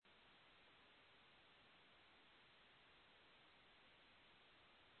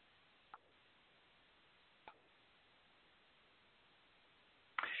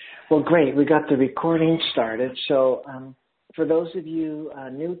Well, great. We got the recording started. So for those of you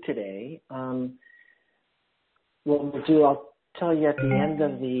new today, what we'll do, I'll tell you at the end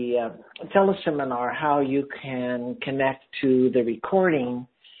of the teleseminar how you can connect to the recording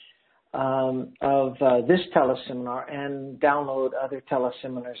of this teleseminar and download other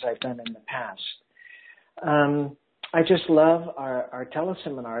teleseminars I've done in the past. I just love our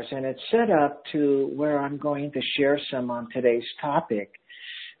teleseminars, and it's set up to where I'm going to share some on today's topic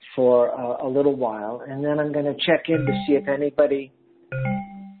for a little while, and then I'm going to check in to see if anybody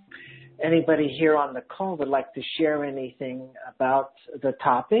here on the call would like to share anything about the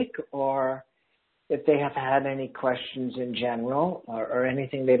topic, or if they have had any questions in general, or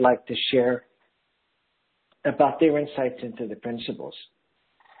anything they'd like to share about their insights into the principles.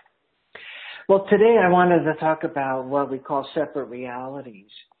 Well, today I wanted to talk about what we call separate realities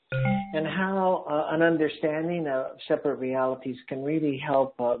and how an understanding of separate realities can really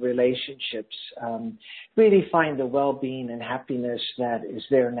help relationships really find the well-being and happiness that is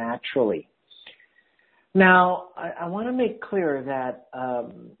there naturally. Now, I want to make clear that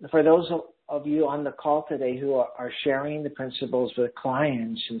for those of you on the call today who are sharing the principles with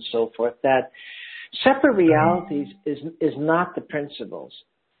clients and so forth, that separate realities is not the principles.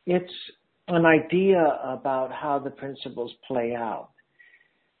 It's an idea about how the principles play out.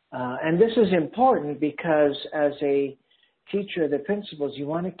 And this is important because as a teacher of the principles, you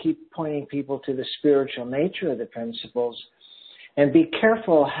want to keep pointing people to the spiritual nature of the principles and be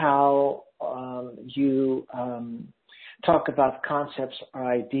careful how you talk about concepts or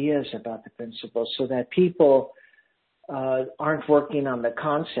ideas about the principles so that people aren't working on the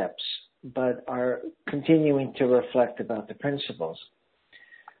concepts but are continuing to reflect about the principles.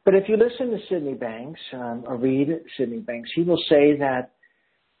 But if you listen to Sydney Banks or read Sydney Banks, he will say that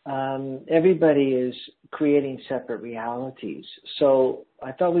everybody is creating separate realities. So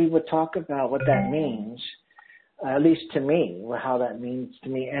I thought we would talk about what that means, at least to me, how that means to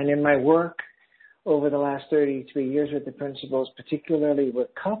me. And in my work over the last 33 years with the principles, particularly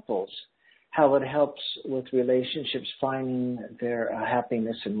with couples, how it helps with relationships finding their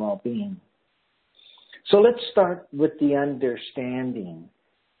happiness and well-being. So let's start with the understanding.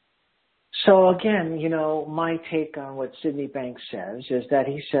 So again, my take on what Sydney Banks says is that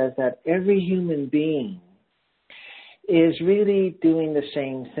he says that every human being is really doing the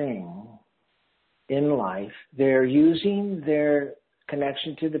same thing in life. They're using their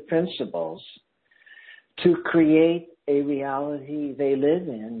connection to the principles to create a reality they live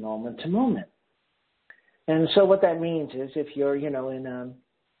in moment to moment. And so what that means is if you're,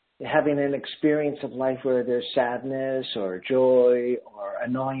 having an experience of life where there's sadness or joy or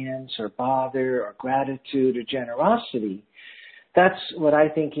annoyance or bother or gratitude or generosity, that's what I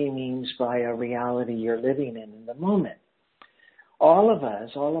think he means by a reality you're living in the moment. All of us,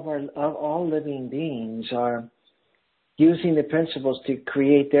 all living beings are using the principles to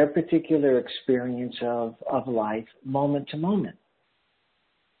create their particular experience of life moment to moment.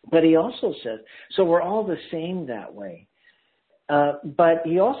 But he also says, so we're all the same that way. But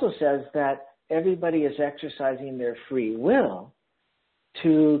he also says that everybody is exercising their free will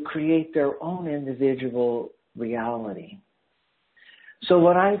to create their own individual reality. So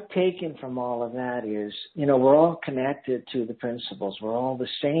what I've taken from all of that is, we're all connected to the principles. We're all the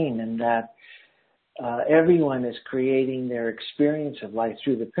same in that everyone is creating their experience of life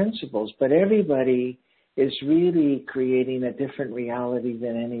through the principles, but everybody is really creating a different reality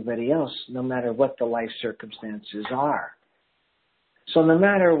than anybody else, no matter what the life circumstances are. So no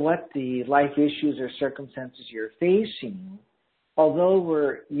matter what the life issues or circumstances you're facing, although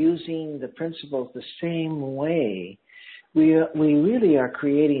we're using the principles the same way, we really are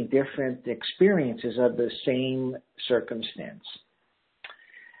creating different experiences of the same circumstance.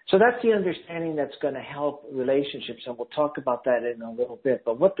 So that's the understanding that's going to help relationships, and we'll talk about that in a little bit.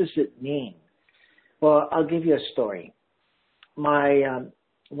 But what does it mean? Well, I'll give you a story. My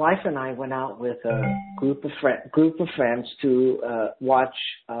wife and I went out with a group of friends to watch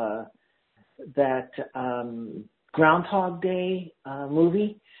that Groundhog Day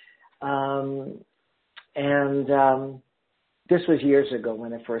movie, and this was years ago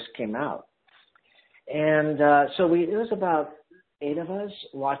when it first came out. And so it was about 8 of us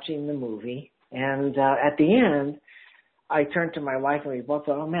watching the movie, and at the end, I turned to my wife and we both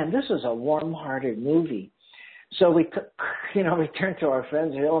thought, oh man, this is a warm-hearted movie. So we turned to our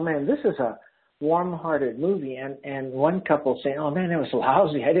friends and said, oh man, this is a warm-hearted movie. And one couple saying, oh man, it was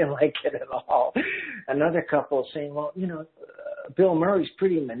lousy. I didn't like it at all. Another couple saying, well, Bill Murray's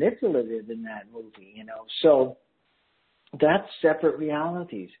pretty manipulative in that movie, So that's separate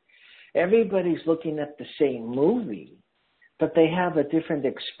realities. Everybody's looking at the same movie, but they have a different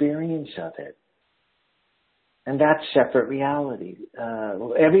experience of it. And that's separate reality.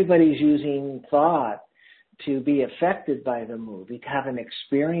 Everybody's using thought to be affected by the movie, to have an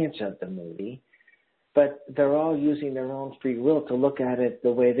experience of the movie, but they're all using their own free will to look at it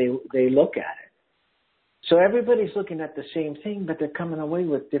the way they look at it. So everybody's looking at the same thing, but they're coming away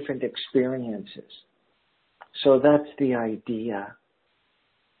with different experiences. So that's the idea.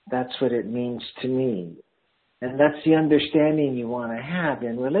 That's what it means to me. And that's the understanding you want to have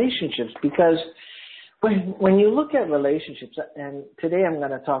in relationships, because when you look at relationships, and today I'm going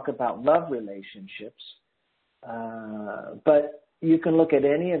to talk about love relationships, but you can look at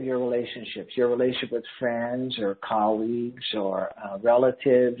any of your relationships, your relationship with friends or colleagues or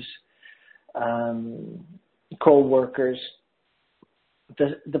relatives, co-workers.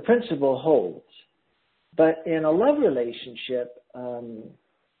 The principle holds. But in a love relationship,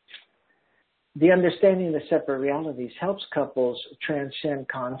 the understanding of the separate realities helps couples transcend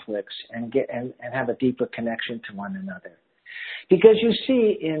conflicts and have a deeper connection to one another. Because you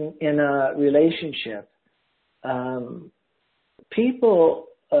see, in a relationship, people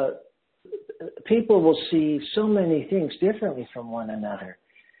will see so many things differently from one another.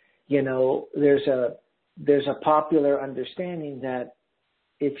 You know, there's a popular understanding that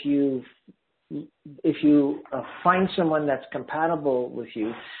if you find someone that's compatible with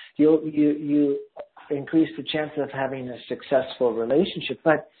you, you increase the chance of having a successful relationship.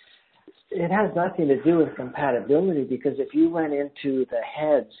 But it has nothing to do with compatibility, because if you went into the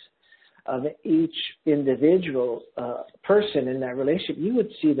heads of each individual person in that relationship, you would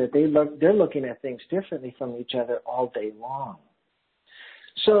see that they're looking at things differently from each other all day long.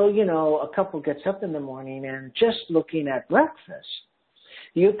 So, you know, a couple gets up in the morning and just looking at breakfast,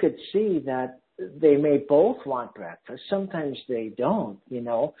 you could see that they may both want breakfast. Sometimes they don't, you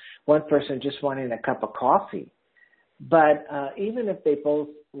know. One person just wanting a cup of coffee. But even if they both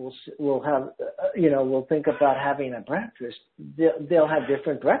will have, will think about having a breakfast, they'll have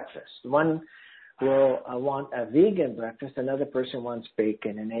different breakfasts. One will want a vegan breakfast. Another person wants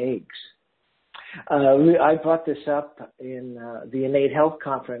bacon and eggs. I brought this up in the Innate Health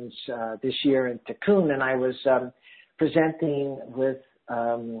Conference this year in Tikkun, and I was presenting with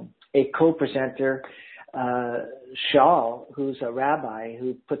a co-presenter, Shaul, who's a rabbi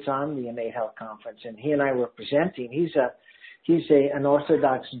who puts on the Innate Health Conference, and he and I were presenting. He's an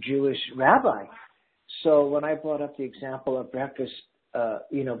Orthodox Jewish rabbi. So when I brought up the example of breakfast,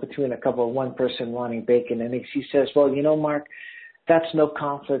 between a couple, one person wanting bacon and eggs, he says, "Well, you know, Mark, that's no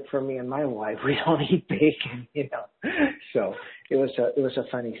conflict for me and my wife. We don't eat bacon, you know." So it was a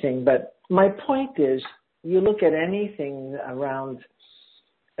funny thing. But my point is, you look at anything around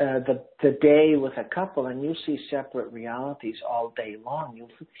the day with a couple, and you see separate realities all day long.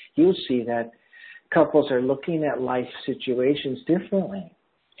 You'll see that couples are looking at life situations differently.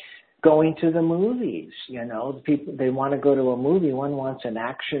 Going to the movies, the people, they want to go to a movie. One wants an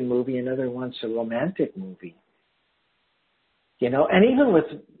action movie, another wants a romantic movie. And even with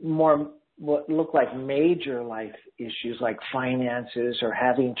more what look like major life issues like finances or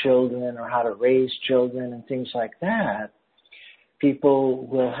having children or how to raise children and things like that, people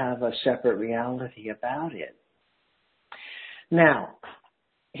will have a separate reality about it. Now,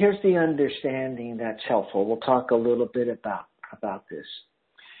 here's the understanding that's helpful. We'll talk a little bit about this.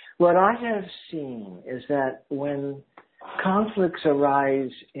 What I have seen is that when conflicts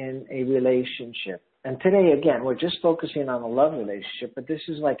arise in a relationship, and today, again, we're just focusing on a love relationship, but this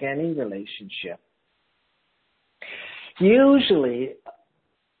is like any relationship. Usually,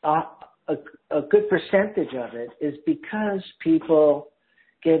 a good percentage of it is because people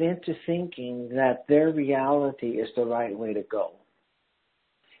get into thinking that their reality is the right way to go.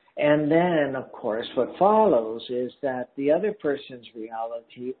 And then, of course, what follows is that the other person's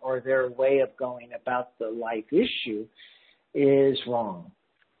reality or their way of going about the life issue is wrong.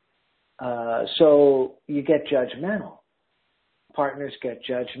 So you get judgmental. Partners get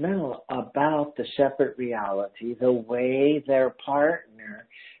judgmental about the separate reality, the way their partner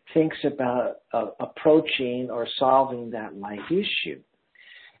thinks about approaching or solving that life issue.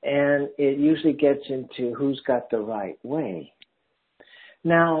 And it usually gets into who's got the right way.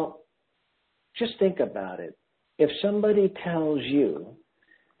 Now, just think about it. If somebody tells you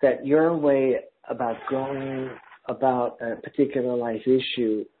that your way about going about a particular life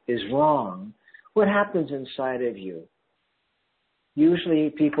issue is wrong, what happens inside of you?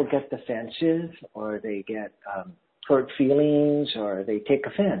 Usually people get defensive, or they get hurt feelings, or they take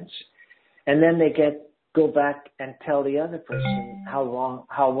offense. And then they go back and tell the other person how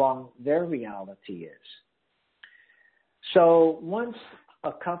wrong their reality is. So once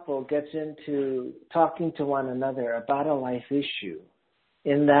a couple gets into talking to one another about a life issue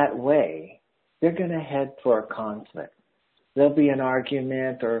in that way, they're going to head for a conflict. There'll be an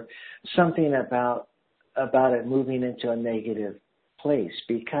argument or something about it moving into a negative place,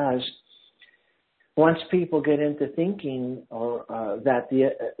 because once people get into thinking or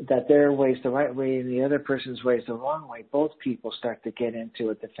that their way is the right way and the other person's way is the wrong way, both people start to get into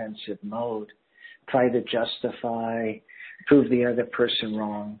a defensive mode, try to justify, prove the other person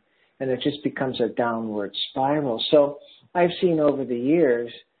wrong, and it just becomes a downward spiral. So I've seen over the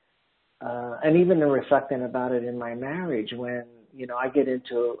years, and even in reflecting about it in my marriage, when I get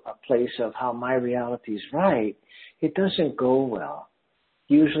into a place of how my reality is right, it doesn't go well.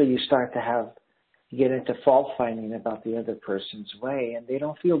 Usually you start to get into fault finding about the other person's way, and they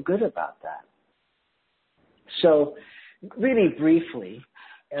don't feel good about that. So really briefly,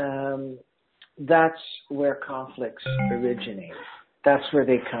 that's where conflicts originate. That's where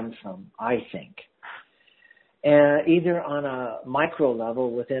they come from, I think. Either on a micro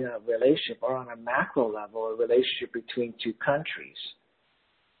level within a relationship or on a macro level, a relationship between two countries.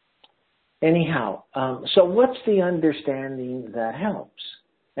 Anyhow, so what's the understanding that helps?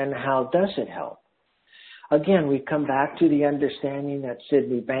 And how does it help? Again, we come back to the understanding that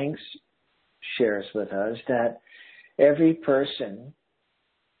Sydney Banks shares with us, that every person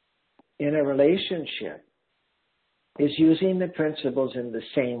in a relationship is using the principles in the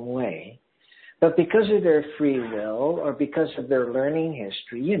same way, but because of their free will or because of their learning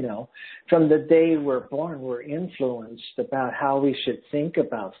history, from the day we're born, we're influenced about how we should think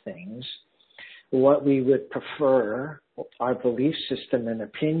about things, what we would prefer, our belief system and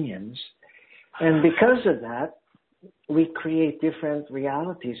opinions. And because of that, we create different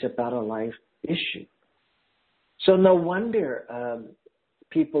realities about a life issue. So no wonder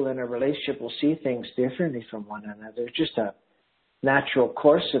people in a relationship will see things differently from one another. Just a natural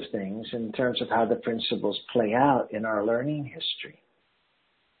course of things in terms of how the principles play out in our learning history.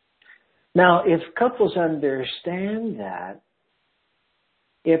 Now, if couples understand that,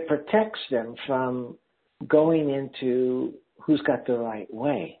 it protects them from going into who's got the right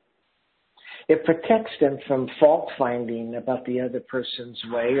way. It protects them from fault finding about the other person's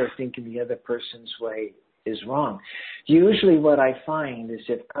way or thinking the other person's way is wrong. Usually what I find is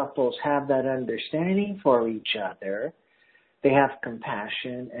if couples have that understanding for each other, they have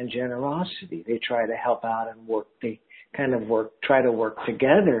compassion and generosity. They try to help out and work. They try to work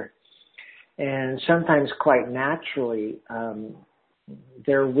together. And sometimes quite naturally,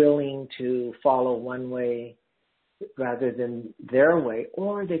 they're willing to follow one way rather than their way,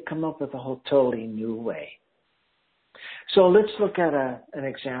 or they come up with a whole totally new way. So let's look at an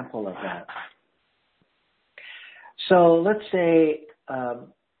example of that. So let's say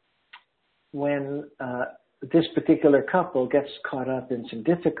when this particular couple gets caught up in some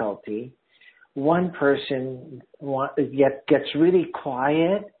difficulty, one person gets really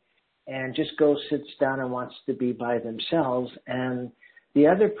quiet and just sits down and wants to be by themselves, and the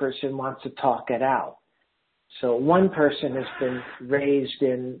other person wants to talk it out. So one person has been raised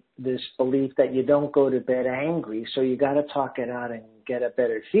in this belief that you don't go to bed angry, so you got to talk it out and get a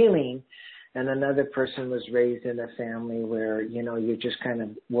better feeling. And another person was raised in a family where, you just kind of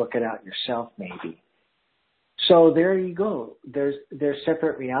work it out yourself maybe. So there you go. There's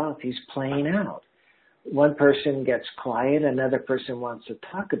separate realities playing out. One person gets quiet, another person wants to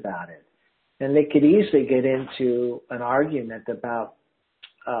talk about it. And they could easily get into an argument about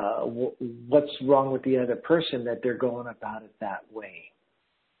what's wrong with the other person that they're going about it that way.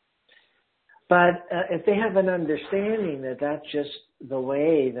 But if they have an understanding that that's just the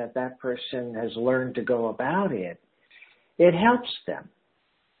way that person has learned to go about it, it helps them.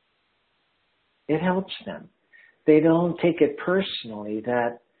 It helps them. They don't take it personally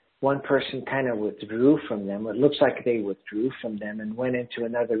that one person kind of withdrew from them. It looks like they withdrew from them and went into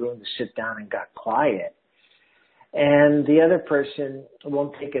another room to sit down and got quiet. And the other person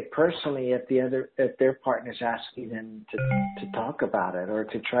won't take it personally if their partner's asking them to talk about it or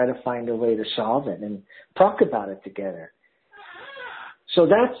to try to find a way to solve it and talk about it together. So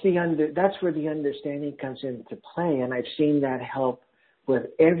that's where the understanding comes into play, and I've seen that help with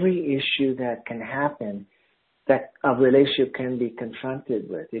every issue that can happen that a relationship can be confronted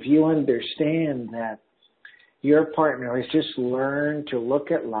with. If you understand that your partner has just learned to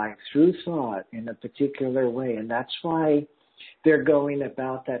look at life through thought in a particular way, and that's why they're going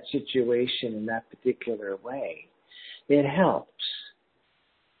about that situation in that particular way, it helps.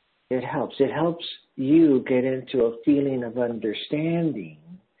 It helps. It helps you get into a feeling of understanding,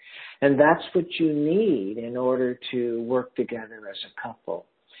 and that's what you need in order to work together as a couple.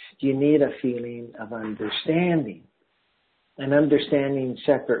 You need a feeling of understanding. and understanding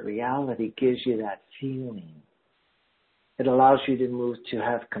separate reality gives you that feeling. It allows you to move to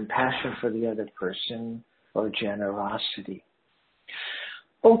have compassion for the other person or generosity.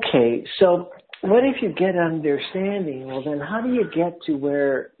 Okay, so what if you get understanding? Well, then how do you get to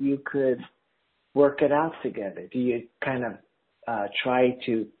where you could work it out together? Do you kind of try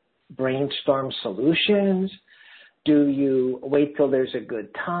to brainstorm solutions? Do you wait till there's a good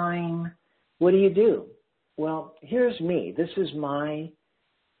time? What do you do? Well, here's me. This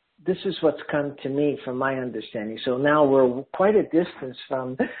is what's come to me from my understanding. So now we're quite a distance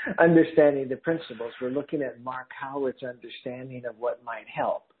from understanding the principles. We're looking at Mark Howard's understanding of what might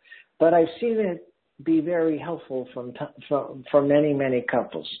help. But I've seen it be very helpful for many, many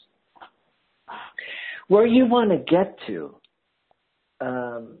couples. Where you want to get to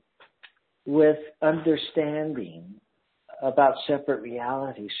with understanding about separate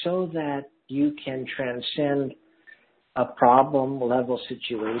reality so that you can transcend a problem level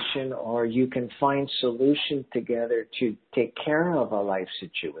situation, or you can find solution together to take care of a life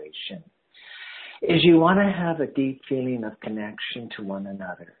situation, is you want to have a deep feeling of connection to one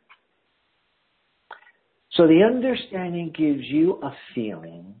another. So the understanding gives you a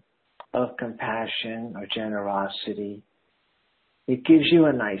feeling of compassion or generosity. It gives you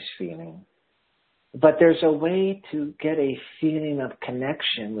a nice feeling. But there's a way to get a feeling of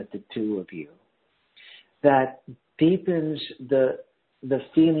connection with the two of you that deepens the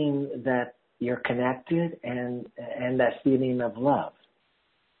feeling that you're connected and that feeling of love.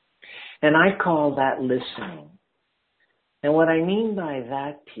 And I call that listening. And what I mean by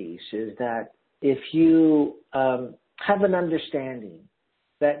that piece is that if you have an understanding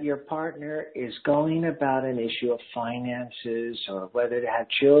that your partner is going about an issue of finances or whether to have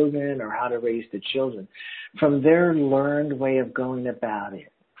children or how to raise the children, from their learned way of going about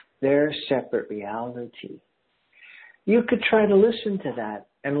it, their separate reality, you could try to listen to that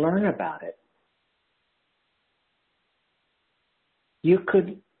and learn about it. You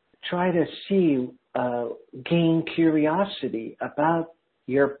could try to gain curiosity about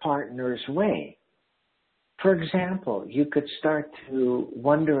your partner's way. For example, you could start to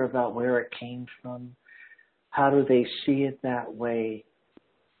wonder about where it came from. How do they see it that way?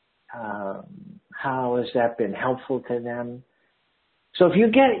 How has that been helpful to them? So if you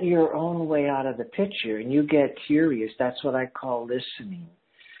get your own way out of the picture and you get curious, that's what I call listening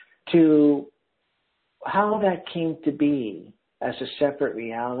to how that came to be as a separate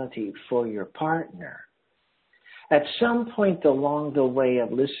reality for your partner. At some point along the way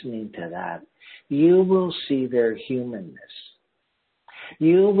of listening to that, you will see their humanness.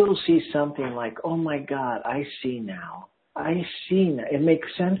 You will see something like, oh my God, I see now. I see now. It makes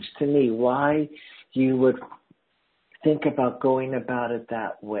sense to me why you would think about going about it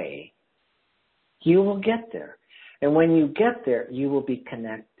that way. You will get there. And when you get there, you will be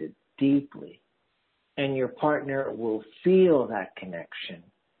connected deeply. And your partner will feel that connection.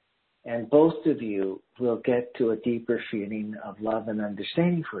 And both of you will get to a deeper feeling of love and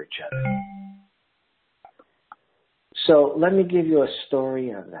understanding for each other. So let me give you a story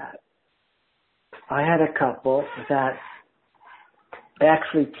of that. I had a couple that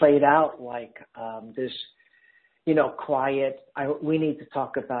actually played out like this, quiet, we need to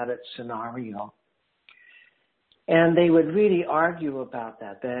talk about it scenario. And they would really argue about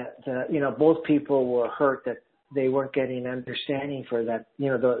that. Both people were hurt that they weren't getting understanding for that.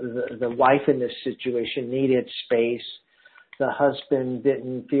 The wife in this situation needed space. The husband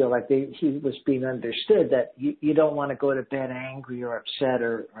didn't feel like he was being understood, that you don't want to go to bed angry or upset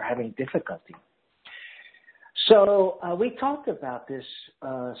or having difficulty. So we talked about this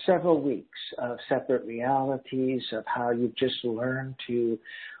several weeks of separate realities, of how you just learn to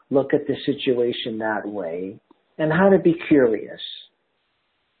look at the situation that way and how to be curious.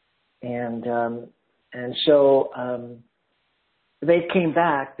 And so they came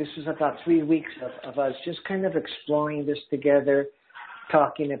back. This was about 3 weeks of us just kind of exploring this together,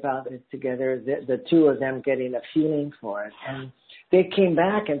 talking about it together, the two of them getting a feeling for it. And they came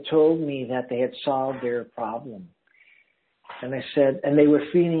back and told me that they had solved their problem. And I said, and they were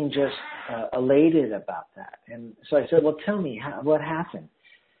feeling just elated about that. And so I said, well, tell me, what happened?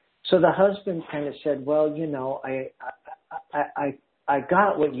 So the husband kind of said, well, I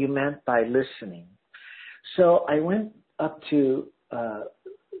got what you meant by listening. So I went up to,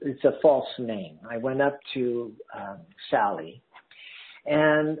 it's a false name. I went up to Sally,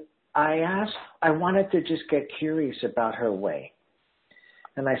 and I wanted to just get curious about her way.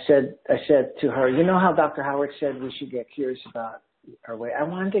 And I said to her, you know how Dr. Howard said we should get curious about our way? I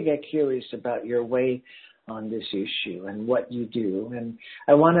wanted to get curious about your way on this issue and what you do. And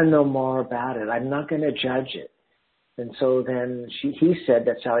I want to know more about it. I'm not going to judge it. And so then he said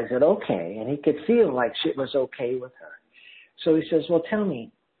that Sally said, okay. And he could feel like it was okay with her. So he says, well, tell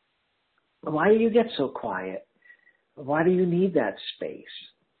me, why do you get so quiet? Why do you need that space?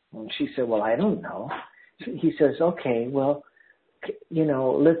 And she said, well, I don't know. He says, okay, well,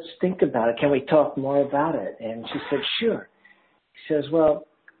 let's think about it. Can we talk more about it? And she said, sure. He says, well,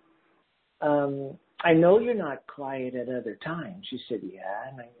 I know you're not quiet at other times. She said, yeah.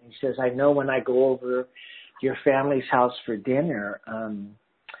 And he says, I know when I go over your family's house for dinner,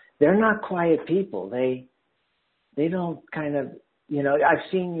 they're not quiet people. They don't kind of,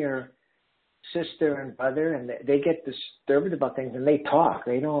 I've seen your sister and brother, and they get disturbed about things, and they talk.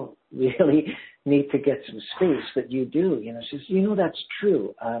 They don't really need to get some space, but you do. She says, that's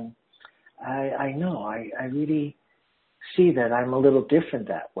true. I know. I really see that I'm a little different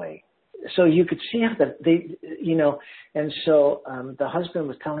that way. So you could see how and so the husband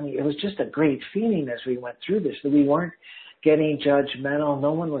was telling me it was just a great feeling as we went through this, that we weren't getting judgmental.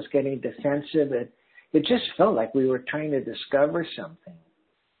 No one was getting defensive. It just felt like we were trying to discover something.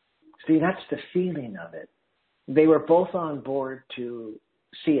 See, that's the feeling of it. They were both on board to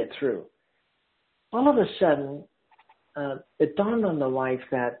see it through. All of a sudden, it dawned on the wife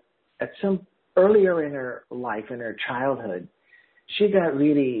that at some earlier in her life, in her childhood, she got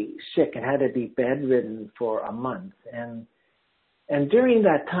really sick and had to be bedridden for a month. And during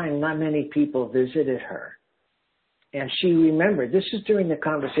that time, not many people visited her. And she remembered, this is during the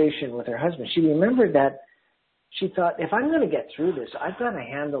conversation with her husband, she remembered that she thought, if I'm going to get through this, I've got to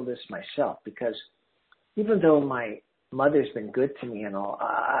handle this myself, because even though my mother's been good to me and all,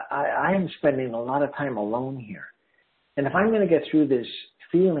 I am spending a lot of time alone here. And if I'm going to get through this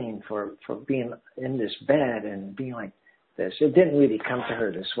feeling for being in this bed and being like this, it didn't really come to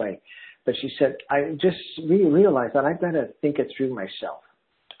her this way. But she said, I just really realized that I've got to think it through myself.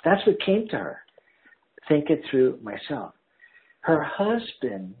 That's what came to her. Think it through myself. Her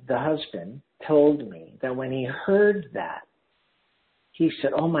husband, the husband, told me that when he heard that, he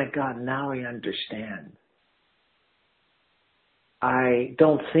said, oh my God, now I understand. I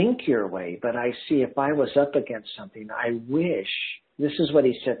don't think your way, but I see if I was up against something, I wish, this is what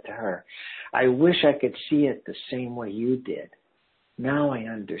he said to her, I wish I could see it the same way you did. Now I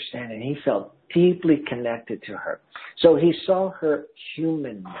understand. And he felt deeply connected to her. So he saw her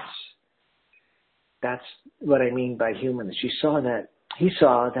humanness. That's what I mean by humanness. He saw that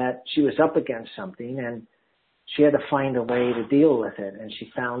she was up against something and she had to find a way to deal with it, and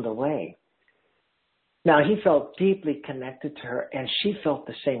she found a way. Now, he felt deeply connected to her, and she felt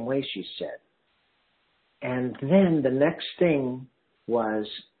the same way, she said. And then the next thing was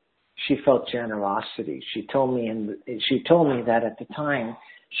she felt generosity. She told me that at the time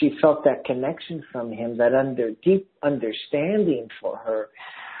she felt that connection from him, that deep understanding for her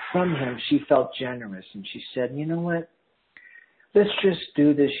from him. She felt generous, and she said, you know what? Let's just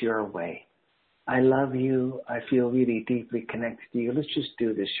do this your way. I love you. I feel really deeply connected to you. Let's just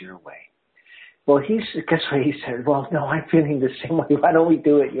do this your way. Well, guess what he said? Well, no, I'm feeling the same way. Why don't we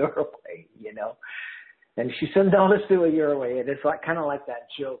do it your way, And she said, no, let's do it your way. And it's kind of like that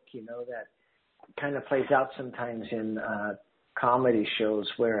joke, that kind of plays out sometimes in comedy shows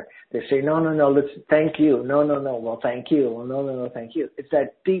where they say, no, thank you. No, well, thank you. Well, no, thank you. It's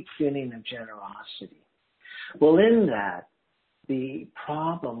that deep feeling of generosity. Well, in that, the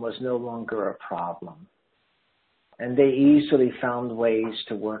problem was no longer a problem. And they easily found ways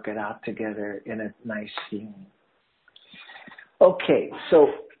to work it out together in a nice feeling. Okay, so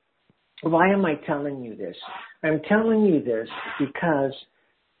why am I telling you this? I'm telling you this because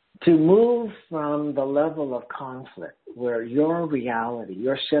to move from the level of conflict where your reality,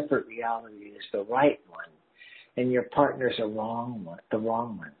 your separate reality is the right one and your partner's the wrong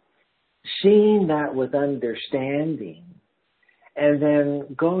one, seeing that with understanding and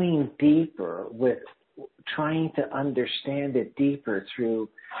then going deeper with trying to understand it deeper through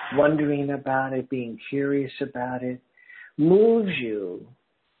wondering about it, being curious about it, moves you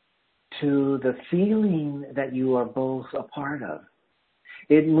to the feeling that you are both a part of.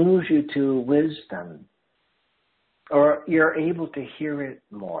 It moves you to wisdom, or you're able to hear it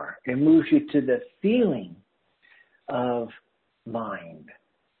more. It moves you to the feeling of mind,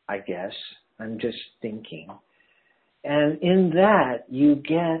 I guess. I'm just thinking. And in that, you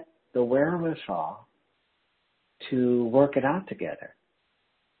get the wherewithal to work it out together.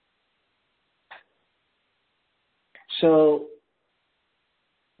 So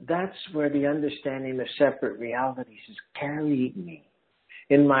that's where the understanding of separate realities has carried me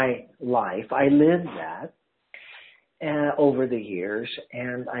in my life. I lived that over the years,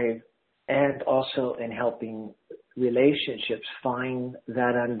 and also in helping relationships find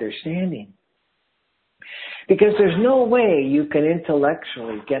that understanding. Because there's no way you can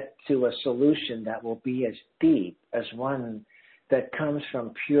intellectually get to a solution that will be as deep as one that comes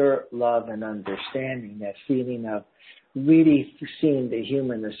from pure love and understanding, that feeling of really seeing the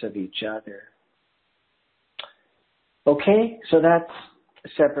humanness of each other. Okay, so that's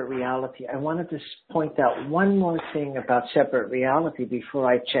separate reality. I wanted to point out one more thing about separate reality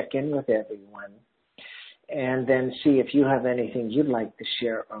before I check in with everyone, and then see if you have anything you'd like to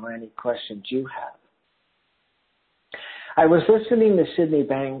share or any questions you have. I was listening to Sydney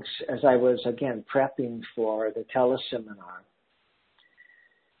Banks as I was, again, prepping for the teleseminar.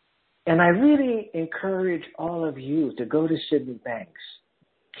 And I really encourage all of you to go to Sydney Banks.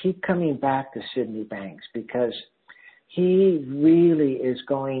 Keep coming back to Sydney Banks, because he really is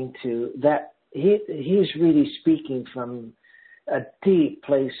going to, he's really speaking from a deep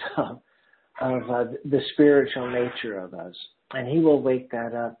place of the spiritual nature of us. And he will wake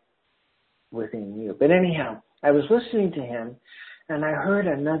that up within you. But anyhow, I was listening to him, and I heard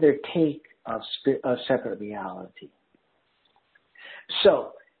another take of separate reality.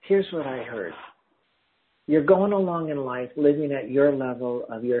 So here's what I heard. You're going along in life, living at your level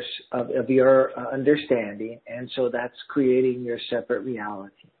of your understanding, and so that's creating your separate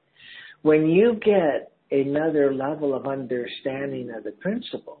reality. When you get another level of understanding of the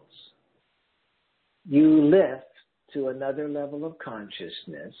principles, you lift to another level of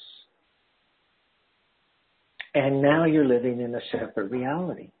consciousness, and now you're living in a separate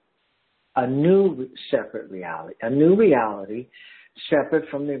reality, a new separate reality, a new reality separate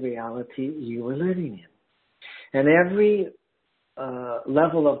from the reality you were living in. And every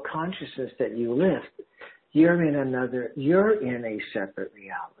level of consciousness that you lift, you're in a separate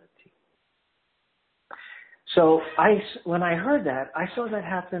reality. So when I heard that, I saw that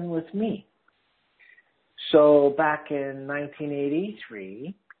happen with me. So back in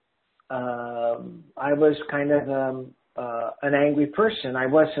 1983, I was kind of an angry person. I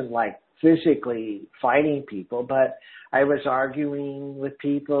wasn't like physically fighting people, but I was arguing with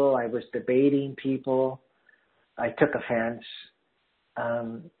people. I was debating people. I took offense.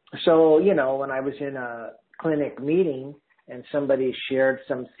 So, when I was in a clinic meeting and somebody shared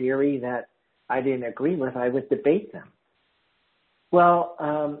some theory that I didn't agree with, I would debate them. Well,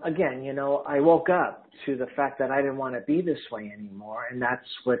 again, I woke up to the fact that I didn't want to be this way anymore, and that's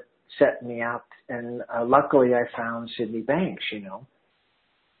what set me out. And luckily I found Sydney Banks,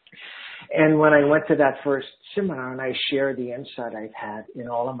 And when I went to that first seminar, and I shared the insight I've had in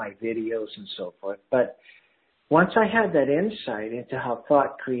all of my videos and so forth, but once I had that insight into how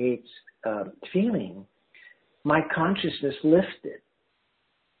thought creates feeling, my consciousness lifted.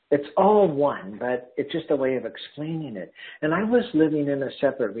 It's all one, but it's just a way of explaining it. And I was living in a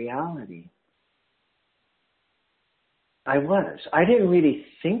separate reality. I was. I didn't really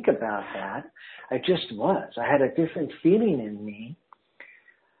think about that. I just was. I had a different feeling in me.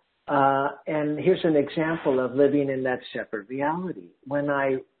 And here's an example of living in that separate reality. When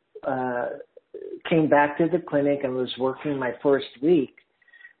I came back to the clinic and was working my first week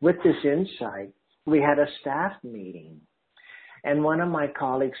with this insight, we had a staff meeting. And one of my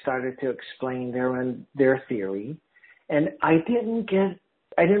colleagues started to explain their theory. And I didn't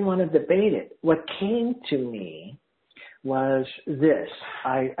want to debate it. What came to me was this.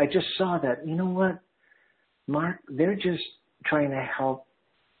 I just saw that, you know what, Mark, they're just trying to help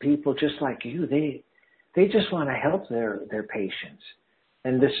people just like you. They just want to help their patients.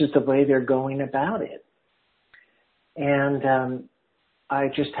 And this is the way they're going about it. And I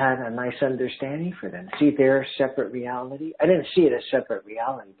just had a nice understanding for them. See their separate reality. I didn't see it as separate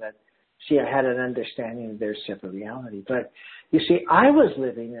reality, but I had an understanding of their separate reality. But you see, I was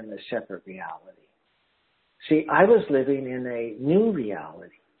living in a separate reality. See, I was living in a new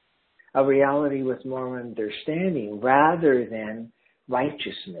reality, a reality with more understanding rather than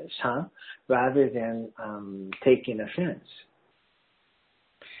righteousness, rather than taking offense.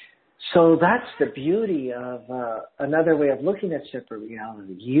 So that's the beauty of another way of looking at separate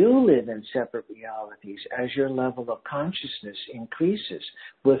reality. You live in separate realities as your level of consciousness increases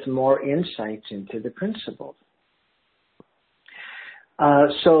with more insights into the principles.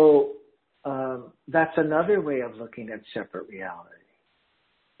 So that's another way of looking at separate reality.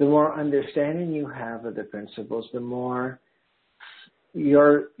 The more understanding you have of the principles, the more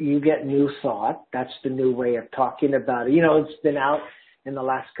you get new thought. That's the new way of talking about it. It's been out in the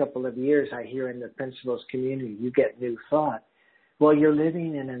last couple of years. I hear in the principles community, you get new thought. Well, you're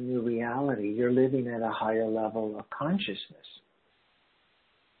living in a new reality. You're living at a higher level of consciousness.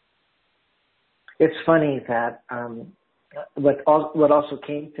 It's funny that what also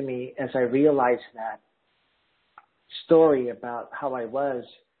came to me as I realized that story about how I was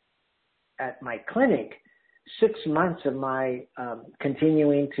at my clinic, 6 months of my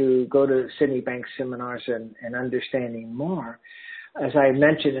continuing to go to Sydney Bank seminars and understanding more, as I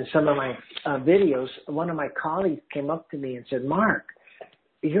mentioned in some of my videos, one of my colleagues came up to me and said, Mark,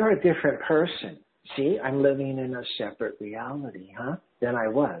 you're a different person. See, I'm living in a separate reality, than I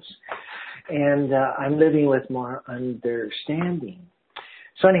was. And I'm living with more understanding.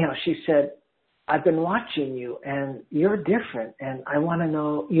 So anyhow, she said, I've been watching you and you're different and I want to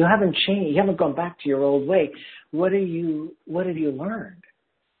know, you haven't changed, you haven't gone back to your old way. What have you learned?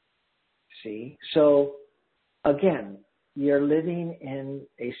 See? So again, you're living in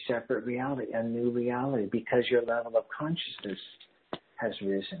a separate reality, a new reality, because your level of consciousness has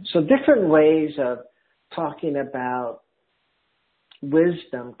risen. So different ways of talking about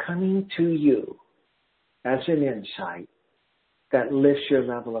wisdom coming to you as an insight that lifts your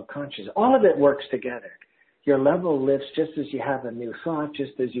level of consciousness. All of it works together. Your level lifts just as you have a new thought,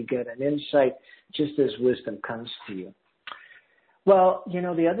 just as you get an insight, just as wisdom comes to you. Well,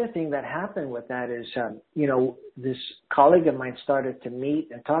 the other thing that happened with that is, this colleague of mine started to meet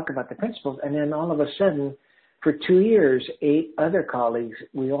and talk about the principles, and then all of a sudden, for 2 years, 8 other colleagues,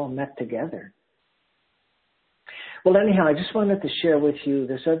 we all met together. Well, anyhow, I just wanted to share with you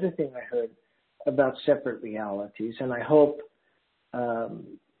this other thing I heard about separate realities, and I hope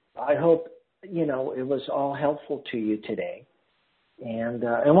it was all helpful to you today. And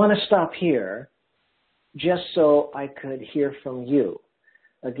I want to stop here just so I could hear from you.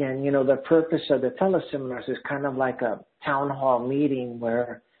 Again, the purpose of the teleseminars is kind of like a town hall meeting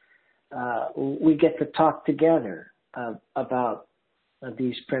where we get to talk together about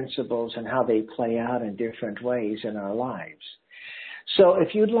these principles and how they play out in different ways in our lives. So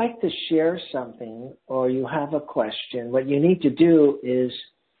if you'd like to share something or you have a question, what you need to do is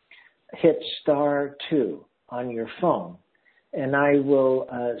hit *2 on your phone. And I will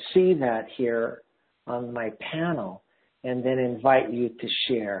see that here on my panel and then invite you to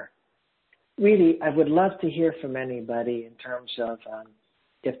share. Really, I would love to hear from anybody in terms of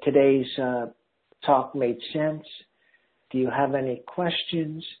if today's talk made sense. Do you have any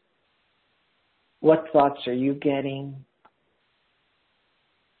questions? What thoughts are you getting?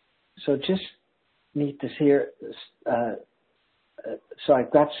 So just need to hear. So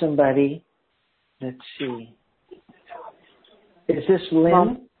I've got somebody. Let's see. Is this Lynn?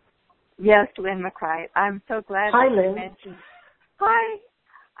 Well, yes, Lynn McCry. I'm so glad Hi, that Lynn. you mentioned. Hi.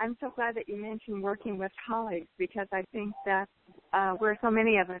 I'm so glad that you mentioned working with colleagues, because I think that where so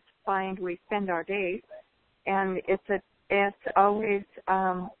many of us find we spend our days, and it's always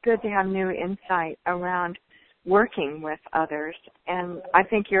good to have new insight around working with others. And I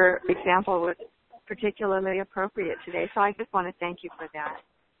think your example was particularly appropriate today, so I just want to thank you for that.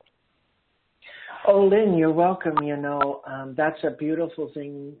 Oh, Lynn, you're welcome. That's a beautiful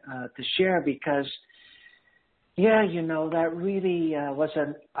thing to share because, that really I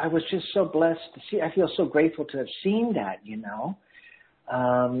was just so blessed to see. I feel so grateful to have seen that,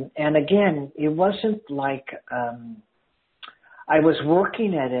 And again, it wasn't like I was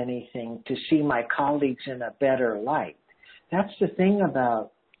working at anything to see my colleagues in a better light. That's the thing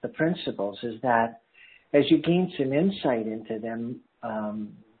about the principles, is that as you gain some insight into them,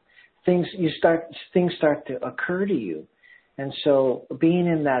 things start to occur to you. And so being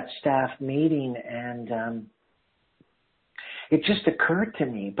in that staff meeting, and it just occurred to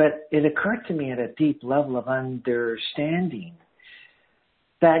me, but it occurred to me at a deep level of understanding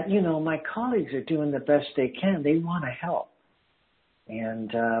that, my colleagues are doing the best they can. They want to help. And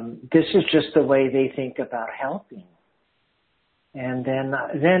this is just the way they think about helping. And then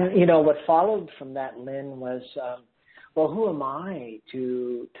what followed from that, Lynn, was, well, who am I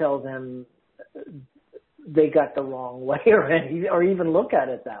to tell them they got the wrong way or even look at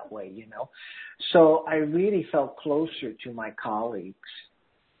it that way, So I really felt closer to my colleagues.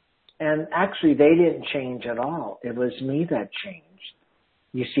 And actually, they didn't change at all. It was me that changed.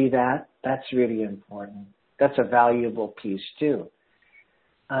 You see that? That's really important. That's a valuable piece, too.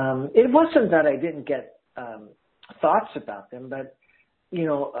 It wasn't that I didn't get thoughts about them, but,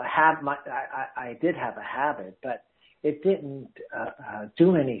 I did have a habit, but it didn't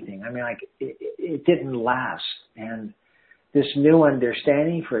do anything. I mean, it didn't last. And this new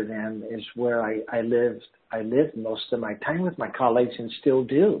understanding for them is where I lived most of my time with my colleagues and still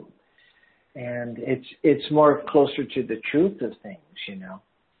do. And it's more closer to the truth of things,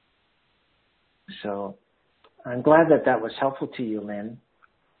 So I'm glad that was helpful to you, Lynn.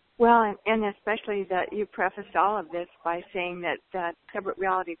 Well, and especially that you prefaced all of this by saying that separate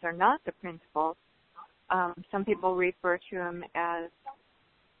realities are not the principles. Some people refer to them as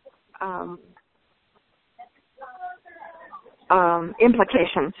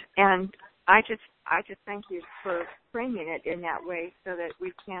implications, and I just thank you for framing it in that way so that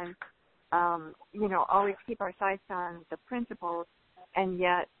we can, always keep our sights on the principles and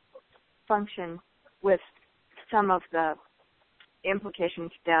yet function with some of the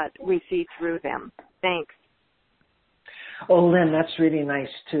implications that we see through them. Thanks. Oh, Lynn, that's really nice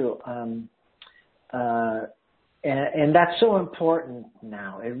too. And that's so important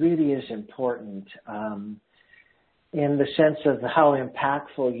now. It really is important in the sense of how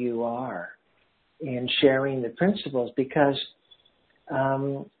impactful you are in sharing the principles, because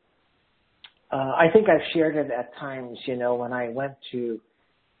I think I've shared it at times, when I went to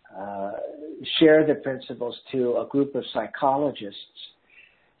share the principles to a group of psychologists,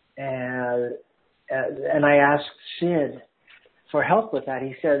 and I asked Sid for help with that.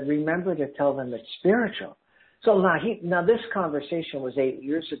 He said, remember to tell them it's spiritual. So now this conversation was 8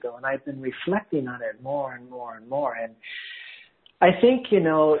 years ago, and I've been reflecting on it more and more and more. And I think,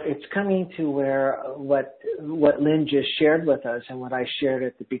 it's coming to where what Lynn just shared with us and what I shared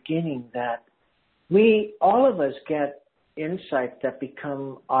at the beginning, that all of us get insights that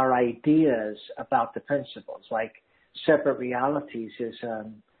become our ideas about the principles. Like separate realities is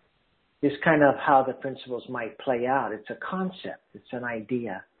kind of how the principles might play out. It's a concept. It's an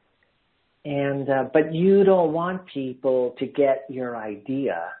idea. And but you don't want people to get your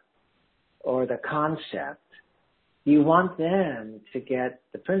idea or the concept. You want them to get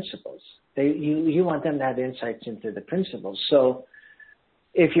the principles. You want them to have insights into the principles. So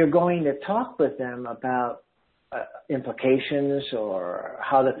if you're going to talk with them about implications or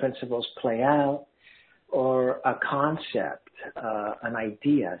how the principles play out or a concept, an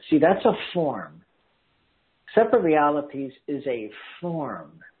idea, see, that's a form. Separate realities is a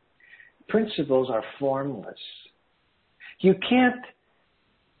form. Principles are formless. You can't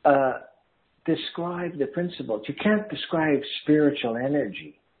describe the principles. You can't describe spiritual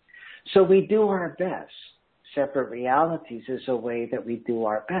energy. So we do our best. Separate realities is a way that we do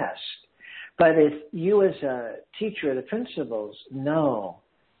our best. But if you as a teacher of the principles know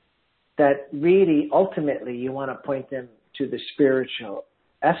that really ultimately you want to point them to the spiritual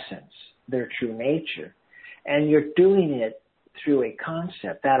essence, their true nature, and you're doing it through a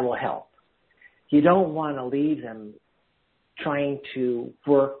concept, that will help. You don't want to leave them trying to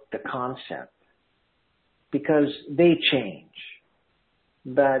work the concept because they change.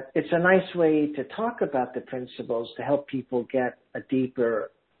 But it's a nice way to talk about the principles to help people get a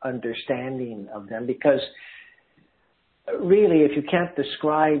deeper understanding of them, because really, if you can't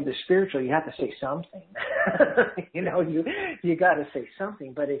describe the spiritual, you have to say something. You got to say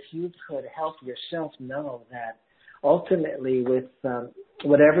something. But if you could help yourself know that ultimately with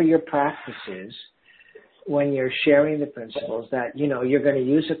whatever your practice is, when you're sharing the principles, that, you're going to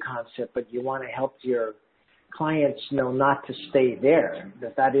use a concept, but you want to help your clients know not to stay there,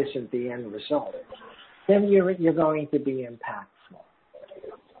 that isn't the end result, then you're going to be impactful.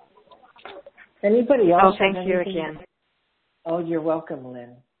 Anybody else? Oh, thank you again. Oh, you're welcome,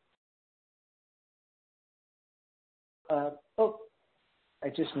 Lynn. I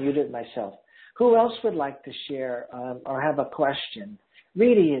just muted myself. Who else would like to share or have a question?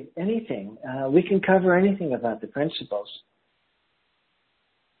 Really, anything. We can cover anything about the principles.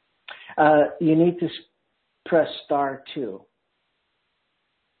 You need to press star 2.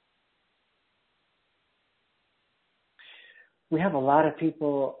 We have a lot of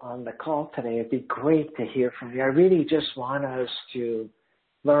people on the call today. It'd be great to hear from you. I really just want us to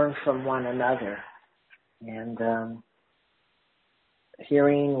learn from one another, and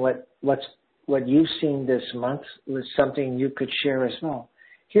hearing what you've seen this month was something you could share as well.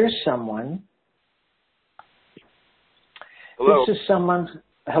 Here's someone. Hello. This is someone.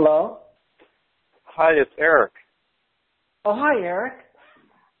 Hello. Hi, it's Eric. Oh, hi, Eric.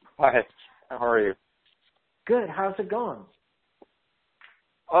 Hi. How are you? Good. How's it going?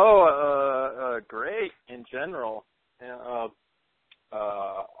 Oh, great in general. I've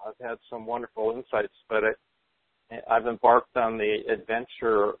had some wonderful insights, but I've embarked on the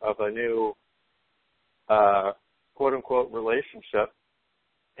adventure of a new quote-unquote relationship,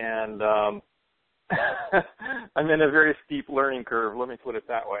 and I'm in a very steep learning curve, let me put it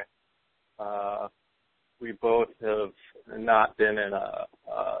that way. We both have not been in a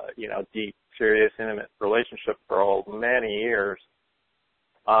deep, serious, intimate relationship for many years.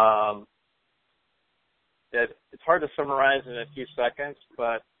 It's hard to summarize in a few seconds,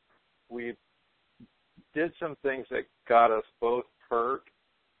 but we did some things that got us both hurt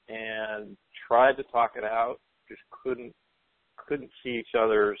and tried to talk it out, just couldn't see each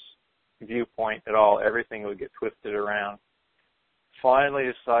other's viewpoint at all. Everything would get twisted around.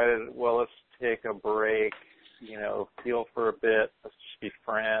 Finally decided, well, let's take a break, heal for a bit, let's just be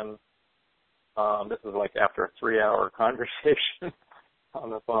friends. This is like after a 3-hour conversation on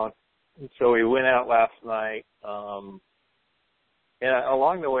the phone. And so we went out last night. And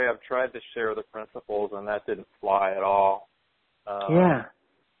along the way, I've tried to share the principles, and that didn't fly at all.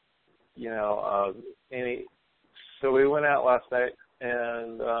 So we went out last night,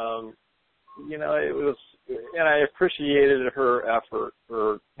 and it was, and I appreciated her effort,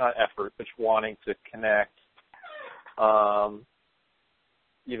 or not effort, but wanting to connect.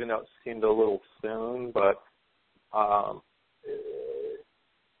 Even though it seemed a little soon, but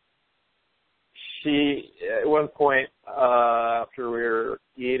she, at one point after we were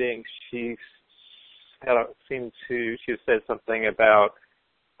eating, she said something about,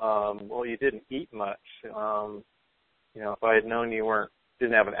 well, you didn't eat much. If I had known you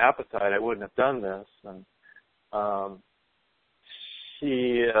didn't have an appetite, I wouldn't have done this. And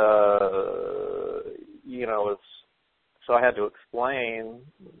she, so I had to explain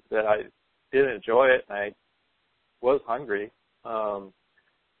that I did enjoy it and I was hungry.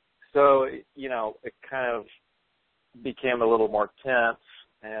 So, it kind of became a little more tense,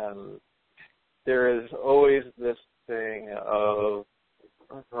 and there is always this thing of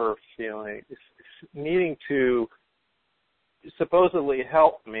her feeling, needing to supposedly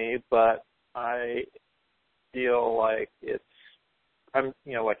help me, but I feel like I'm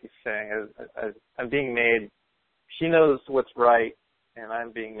like he's saying, I'm being made, she knows what's right, and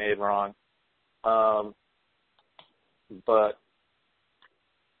I'm being made wrong. But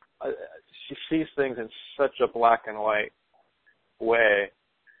she sees things in such a black and white way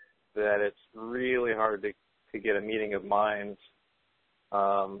that it's really hard to get a meeting of minds,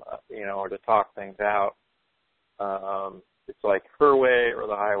 or to talk things out. It's like her way or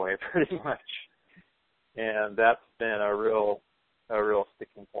the highway, pretty much. And that's been a real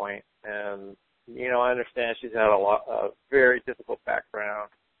sticking point. And, I understand she's had a very difficult background.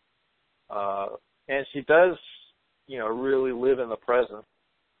 And she does, really live in the present.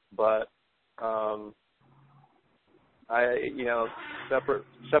 But,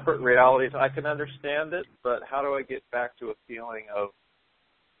 separate realities, I can understand it, but how do I get back to a feeling of,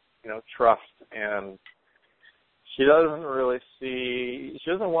 trust? And she doesn't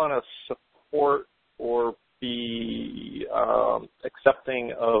want to support or be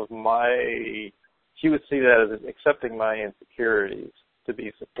accepting of she would see that as accepting my insecurities, to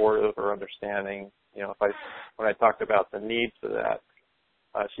be supportive or understanding, when I talked about the need for that.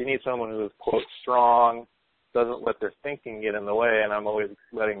 She needs someone who is, quote, strong, doesn't let their thinking get in the way, and I'm always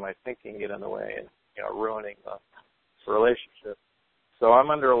letting my thinking get in the way and, ruining the relationship. So I'm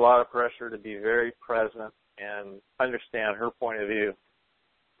under a lot of pressure to be very present and understand her point of view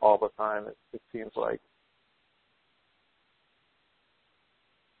all the time, it seems like.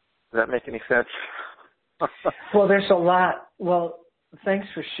 Does that make any sense? Well, there's a lot. Well, thanks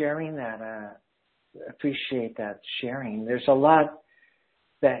for sharing that. Appreciate that sharing. There's a lot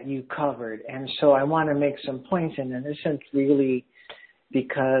that you covered, and so I want to make some points, and it isn't really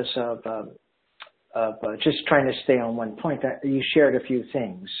because of just trying to stay on one point. That you shared a few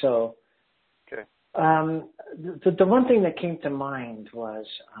things. So, okay. The one thing that came to mind was,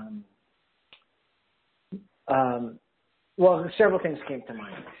 several things came to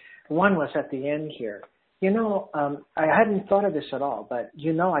mind. One was at the end here. I hadn't thought of this at all, but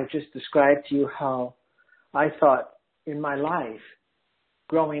I just described to you how I thought in my life,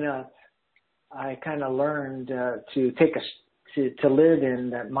 growing up, I kind of learned to live in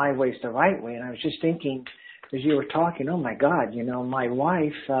that my way's the right way. And I was just thinking, as you were talking, oh my God, my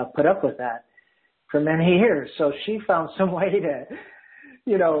wife put up with that for many years. So she found some way to,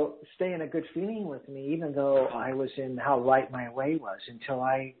 stay in a good feeling with me, even though I was in how right my way was, until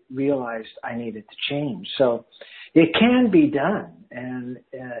I realized I needed to change. So it can be done, and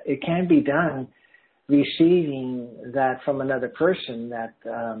it can be done receiving that from another person, that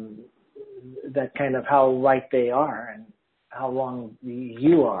kind of how right they are and how wrong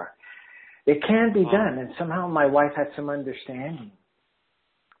you are. It can be done, and somehow my wife had some understanding.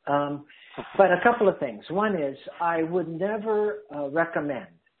 But a couple of things. One is, I would never recommend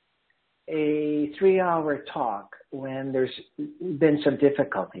a 3-hour talk when there's been some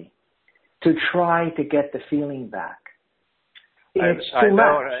difficulty to try to get the feeling back. It's too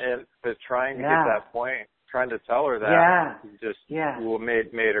much. But trying to get that point, trying to tell her that,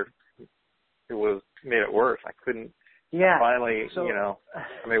 made it worse. I couldn't. Yeah. Finally,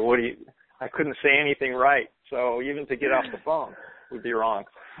 I couldn't say anything right. So even to get off the phone would be wrong.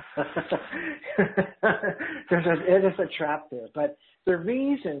 It is a trap there. But the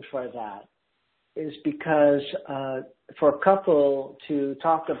reason for that is because for a couple to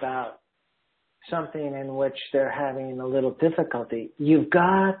talk about something in which they're having a little difficulty, you've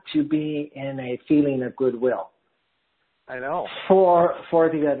got to be in a feeling of goodwill. I know. For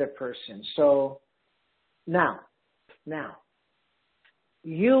the other person. So now,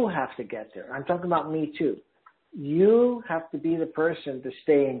 you have to get there. I'm talking about me too. You have to be the person to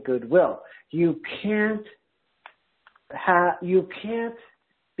stay in goodwill. You can't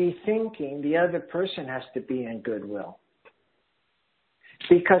be thinking the other person has to be in goodwill.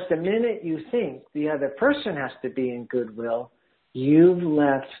 Because the minute you think the other person has to be in goodwill, you've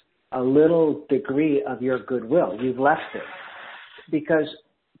left a little degree of your goodwill. You've left it. Because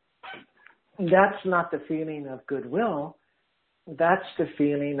that's not the feeling of goodwill. That's the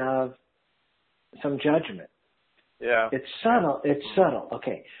feeling of some judgment. Yeah. It's subtle. It's subtle.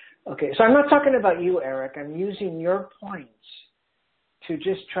 Okay. So I'm not talking about you, Eric. I'm using your points to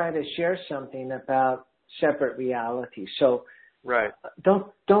just try to share something about separate realities. So right.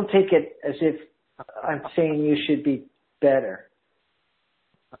 Don't take it as if I'm saying you should be better.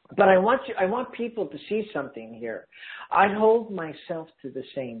 But I want people to see something here. I hold myself to the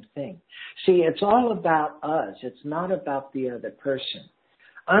same thing. See, it's all about us. It's not about the other person.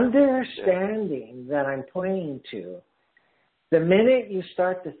 Understanding that I'm pointing to, the minute you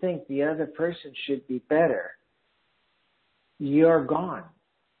start to think the other person should be better, you're gone.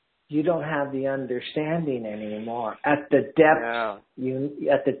 You don't have the understanding anymore at the depth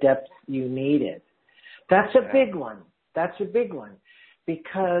you need it. That's a big one. That's a big one.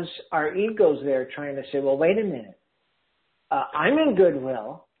 Because our ego's there trying to say, well, wait a minute. I'm in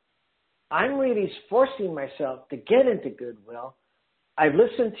goodwill. I'm really forcing myself to get into goodwill. I've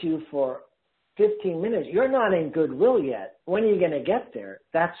listened to you for 15 minutes. You're not in goodwill yet. When are you going to get there?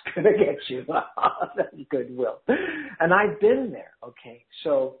 That's going to get you that goodwill. And I've been there. Okay.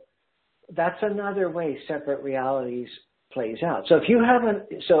 So that's another way separate realities plays out. So if you have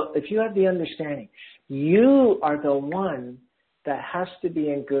the understanding, you are the one that has to be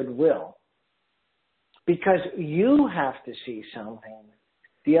in goodwill because you have to see something,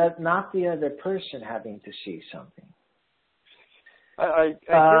 not the other person having to see something. I get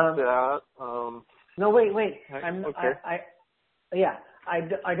that. No, wait. Okay.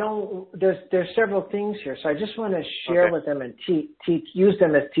 I don't. There's several things here, so I just want to share with them and use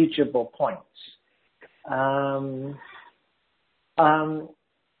them as teachable points.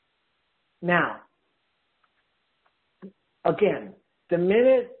 Now. Again, the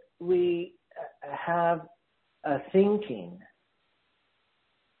minute we have a thinking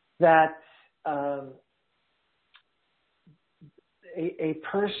that a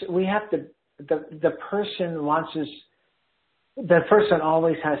person, we have to, the person wants us, the person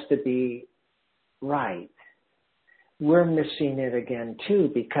always has to be right. We're missing it again too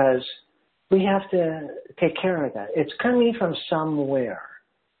because we have to take care of that. It's coming from somewhere.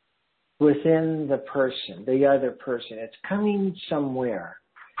 Within the person, the other person, it's coming somewhere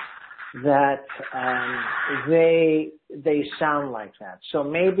that they sound like that. So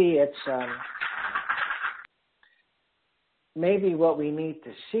maybe it's maybe what we need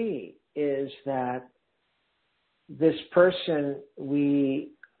to see is that this person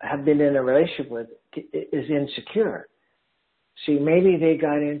we have been in a relationship with is insecure. See, maybe they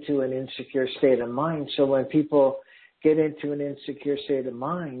got into an insecure state of mind. So when people get into an insecure state of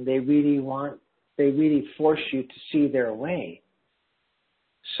mind, they really force you to see their way.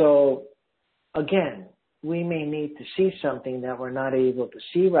 So again, we may need to see something that we're not able to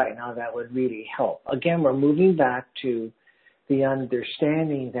see right now that would really help. Again, we're moving back to the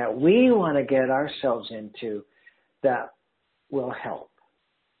understanding that we want to get ourselves into that will help.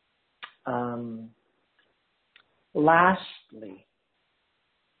 Lastly,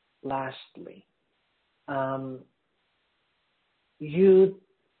 you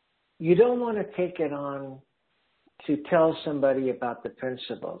don't want to take it on to tell somebody about the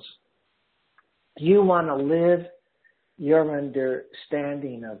principles. You want to live your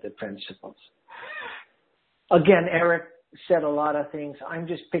understanding of the principles. Again, Eric said a lot of things. I'm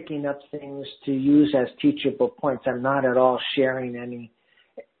just picking up things to use as teachable points. I'm not at all sharing any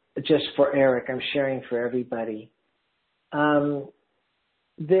just for Eric. I'm sharing for everybody.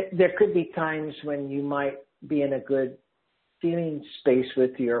 There could be times when you might be in a good feeling space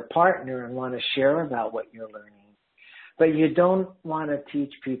with your partner and want to share about what you're learning. But you don't want to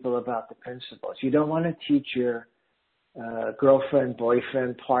teach people about the principles. You don't want to teach your girlfriend,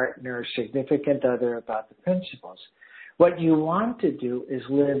 boyfriend, partner, significant other about the principles. What you want to do is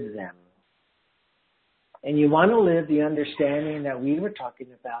live them. And you want to live the understanding that we were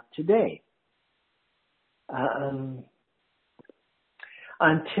talking about today.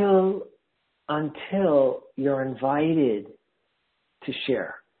 Until you're invited to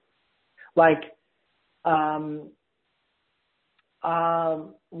share. Like,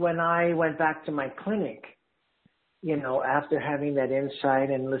 when I went back to my clinic, after having that insight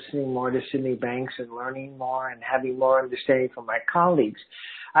and listening more to Sydney Banks and learning more and having more understanding from my colleagues,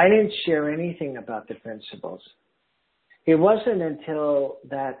 I didn't share anything about the principles. It wasn't until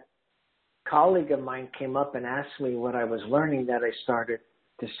that colleague of mine came up and asked me what I was learning that I started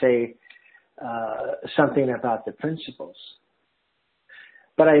to say something about the principles.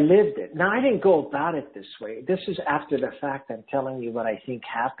 But I lived it. Now, I didn't go about it this way. This is after the fact. I'm telling you what I think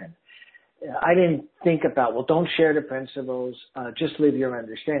happened. I didn't think about, well, don't share the principles, just live your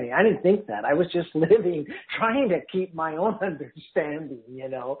understanding. I didn't think that. I was just living, trying to keep my own understanding,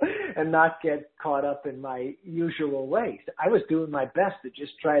 and not get caught up in my usual ways. I was doing my best to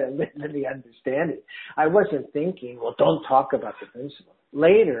just try to live in the understanding. I wasn't thinking, well, don't talk about the principles.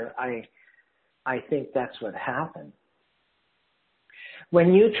 Later, I think that's what happened.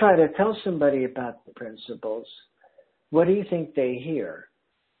 When you try to tell somebody about the principles, what do you think they hear?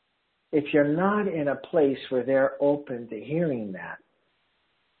 If you're not in a place where they're open to hearing that,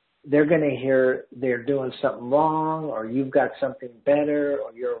 they're going to hear they're doing something wrong, or you've got something better,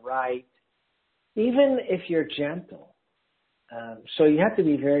 or you're right, even if you're gentle. So you have to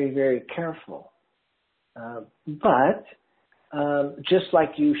be very, very careful. But just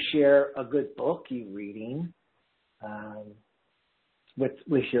like you share a good book you're reading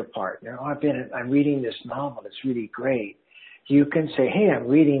with your partner, I'm reading this novel, it's really great. You can say, hey, I'm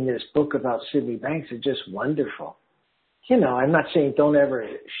reading this book about Sydney Banks. It's just wonderful. I'm not saying don't ever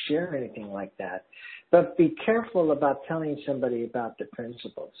share anything like that, but be careful about telling somebody about the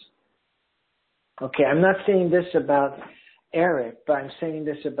principles. Okay, I'm not saying this about Eric, but I'm saying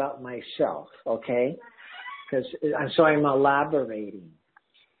this about myself, okay? So I'm elaborating.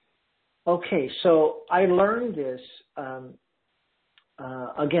 Okay, so I learned this,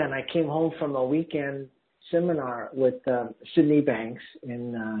 again, I came home from a weekend seminar with Sydney Banks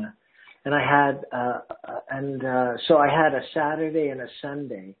and I had so I had a Saturday and a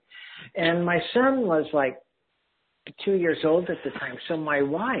Sunday, and my son was like 2 years old at the time, so my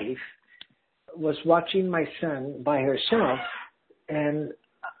wife was watching my son by herself, and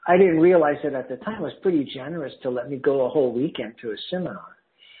I didn't realize it at the time. It was pretty generous to let me go a whole weekend to a seminar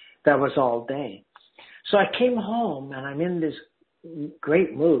that was all day. So I came home and I'm in this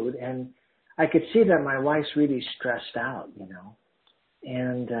great mood, and I could see that my wife's really stressed out,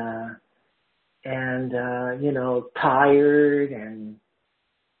 and tired and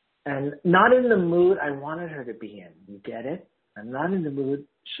not in the mood I wanted her to be in. You get it? I'm not in the mood.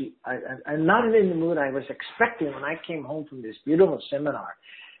 I'm not in the mood I was expecting when I came home from this beautiful seminar.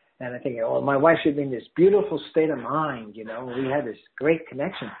 And I think, my wife should be in this beautiful state of mind. We had this great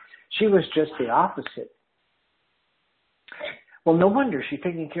connection. She was just the opposite. Well, no wonder she's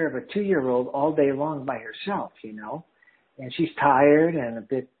taking care of a 2-year-old all day long by herself, and she's tired and a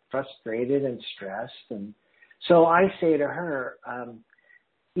bit frustrated and stressed. And so I say to her,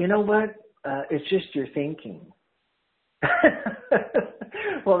 you know what? It's just your thinking.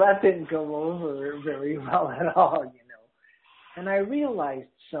 Well, that didn't go over very well at all, And I realized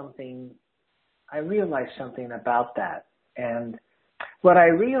something about that. And what I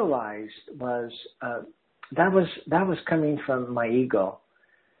realized was, that was coming from my ego.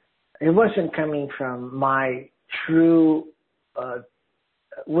 It wasn't coming from my true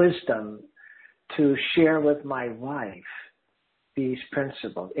wisdom to share with my wife these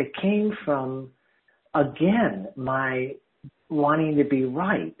principles. It came from, again, my wanting to be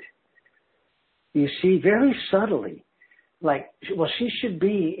right. You see, very subtly, like, well, she should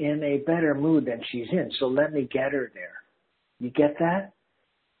be in a better mood than she's in, so let me get her there. You get that?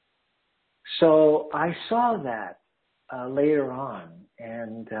 So I saw that later on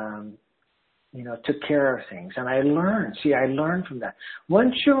and, took care of things. And I learned from that.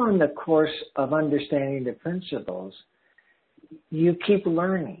 Once you're on the course of understanding the principles, you keep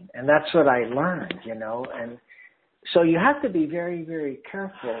learning. And that's what I learned, And so you have to be very, very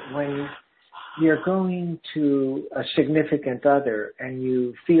careful when you're going to a significant other and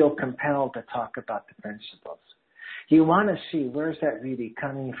you feel compelled to talk about the principles. You want to see where's that really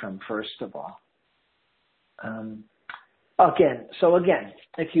coming from, first of all. Again,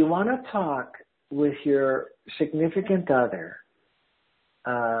 if you want to talk with your significant other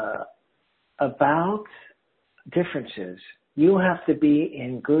about differences, you have to be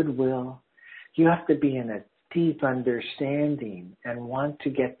in goodwill. You have to be in a deep understanding and want to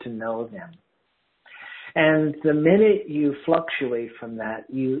get to know them. And the minute you fluctuate from that,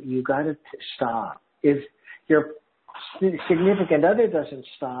 you got to stop. If your significant other doesn't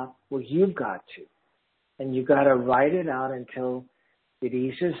stop, well, you've got to. And you've got to write it out until it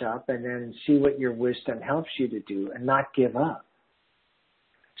eases up, and then see what your wisdom helps you to do and not give up.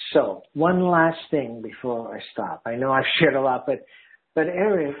 So one last thing before I stop. I know I've shared a lot, but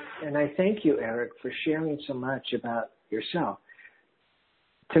Eric, and I thank you, Eric, for sharing so much about yourself,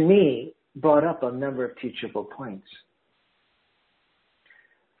 to me, brought up a number of teachable points.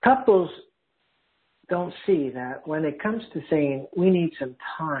 Couples don't see that when it comes to saying we need some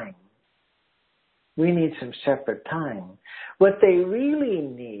time, we need some separate time, what they really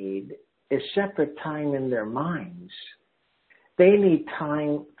need is separate time in their minds. They need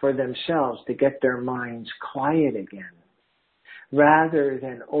time for themselves to get their minds quiet again, rather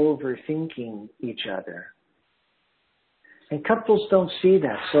than overthinking each other. And couples don't see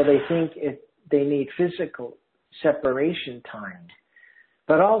that, so they think they need physical separation time.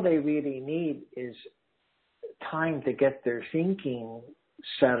 But all they really need is time to get their thinking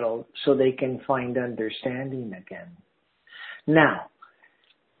settled so they can find understanding again. Now,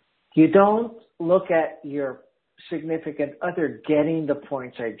 you don't look at your significant other getting the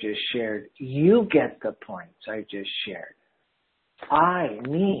points I just shared. You get the points I just shared. I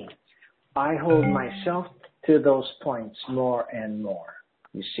hold myself to those points more and more,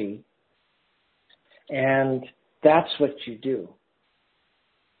 you see. And that's what you do.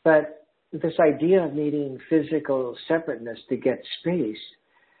 But this idea of needing physical separateness to get space,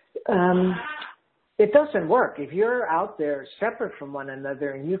 it doesn't work. If you're out there separate from one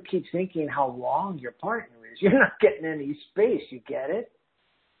another and you keep thinking how long your partner is, you're not getting any space, you get it?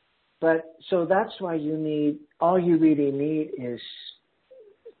 But so that's why all you really need is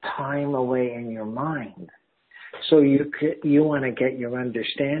time away in your mind. So you want to get your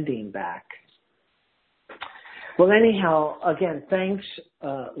understanding back. Well, anyhow, again, thanks,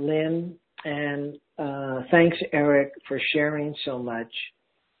 Lynn, and thanks, Eric, for sharing so much.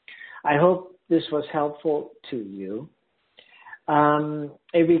 I hope this was helpful to you. A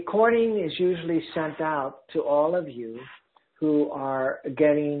recording is usually sent out to all of you who are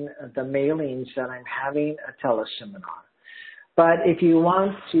getting the mailings that I'm having a teleseminar. But if you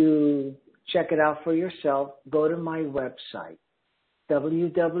want to check it out for yourself, go to my website,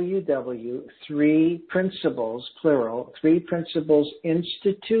 www.3principles, plural,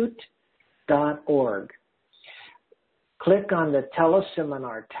 3principlesinstitute.org. Click on the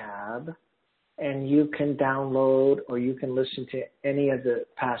teleseminar tab, and you can download or you can listen to any of the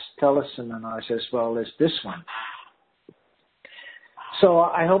past teleseminars as well as this one. So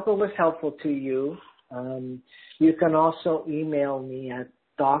I hope it was helpful to you. You can also email me at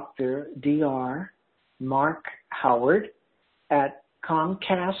Dr. Dr. Mark Howard at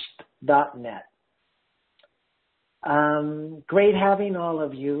Comcast.net. Great having all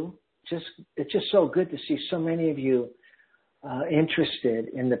of you. It's just so good to see so many of you interested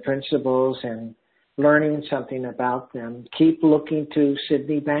in the principles and learning something about them. Keep looking to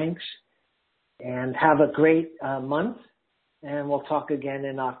Sydney Banks and have a great month, and we'll talk again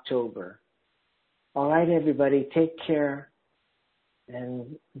in October. All right, everybody, take care,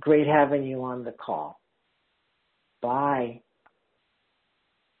 and great having you on the call. Bye.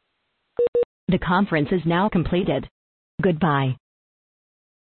 The conference is now completed. Goodbye.